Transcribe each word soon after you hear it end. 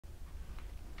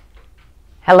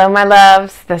Hello, my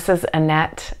loves. This is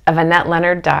Annette of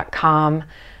AnnetteLeonard.com,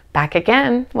 back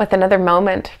again with another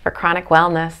moment for chronic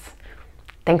wellness.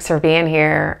 Thanks for being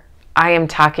here. I am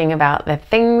talking about the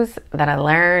things that I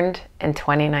learned in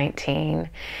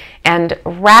 2019 and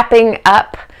wrapping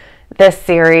up this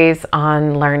series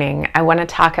on learning. I want to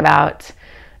talk about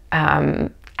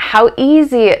how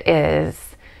easy it is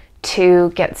to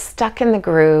get stuck in the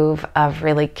groove of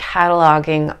really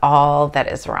cataloging all that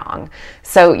is wrong.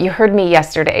 So you heard me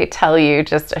yesterday tell you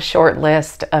just a short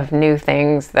list of new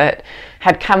things that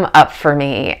had come up for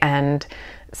me and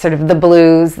sort of the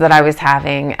blues that I was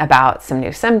having about some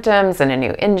new symptoms and a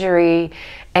new injury.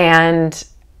 And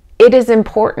it is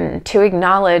important to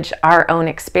acknowledge our own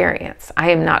experience. I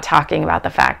am not talking about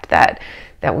the fact that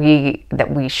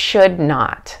we should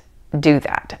not do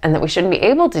that, and that we shouldn't be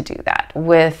able to do that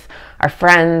with our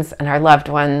friends and our loved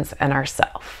ones and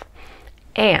ourselves.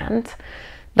 And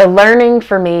the learning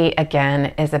for me,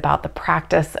 again, is about the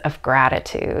practice of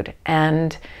gratitude,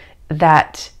 and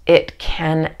that it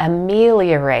can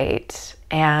ameliorate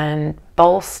and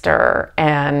bolster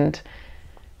and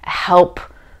help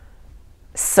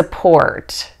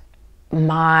support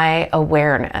my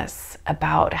awareness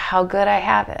about how good I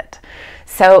have it.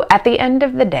 So at the end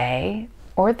of the day,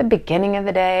 or at the beginning of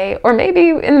the day, or maybe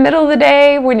in the middle of the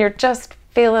day when you're just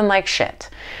feeling like shit,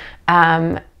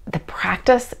 the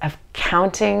practice of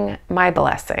counting my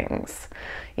blessings.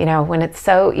 You know, when it's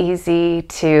so easy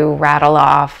to rattle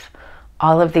off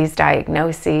all of these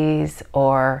diagnoses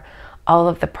or all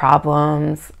of the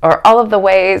problems or all of the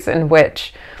ways in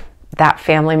which that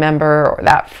family member or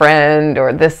that friend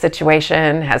or this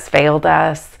situation has failed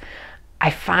us, I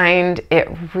find it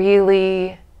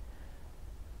really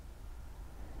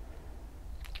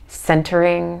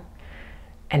centering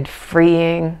and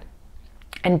freeing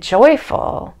and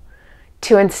joyful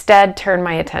to instead turn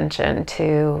my attention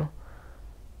to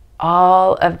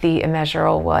all of the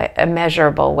immeasurable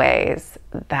ways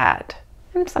that,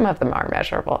 and some of them are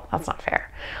measurable, that's not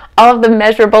fair, all of the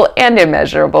measurable and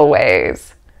immeasurable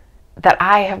ways that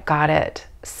I have got it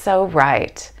so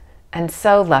right and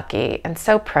so lucky and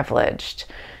so privileged,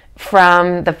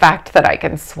 from the fact that I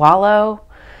can swallow,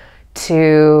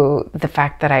 to the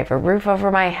fact that I have a roof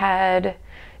over my head,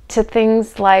 to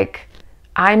things like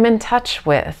I'm in touch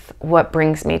with what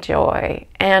brings me joy.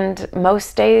 And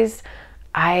most days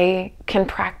I can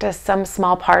practice some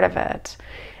small part of it.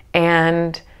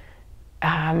 And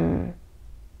I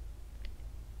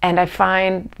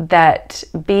find that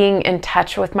being in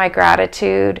touch with my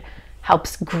gratitude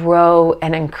helps grow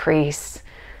and increase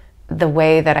the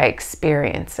way that I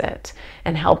experience it,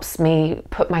 and helps me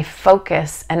put my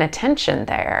focus and attention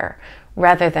there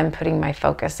rather than putting my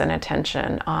focus and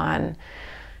attention on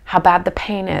how bad the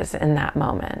pain is in that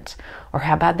moment, or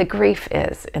how bad the grief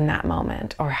is in that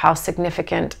moment, or how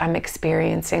significant I'm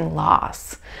experiencing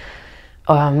loss,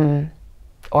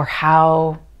 or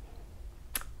how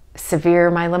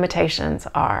severe my limitations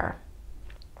are.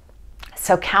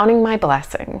 So counting my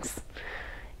blessings,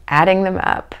 adding them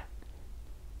up,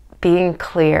 being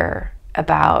clear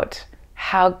about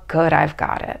how good I've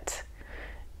got it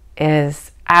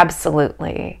is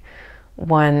absolutely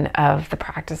one of the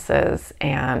practices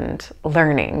and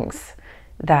learnings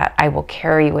that I will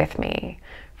carry with me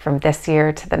from this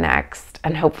year to the next,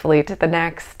 and hopefully to the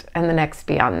next and the next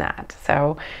beyond that.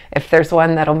 So if there's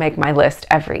one that'll make my list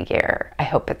every year, I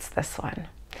hope it's this one.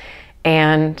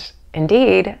 And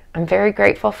indeed, I'm very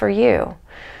grateful for you.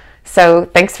 So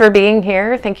thanks for being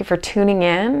here. Thank you for tuning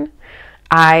in.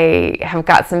 I have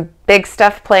got some big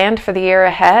stuff planned for the year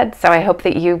ahead, so I hope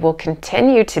that you will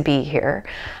continue to be here.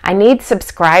 I need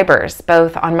subscribers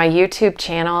both on my YouTube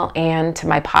channel and to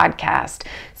my podcast.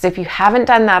 So if you haven't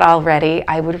done that already,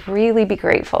 I would really be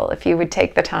grateful if you would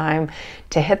take the time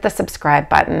to hit the subscribe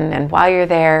button. And while you're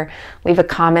there, leave a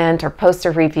comment or post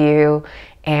a review,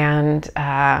 and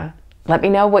let me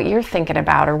know what you're thinking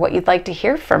about or what you'd like to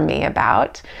hear from me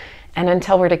about. And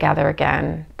until we're together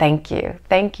again, thank you,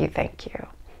 thank you, thank you,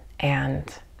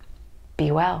 and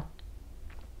be well.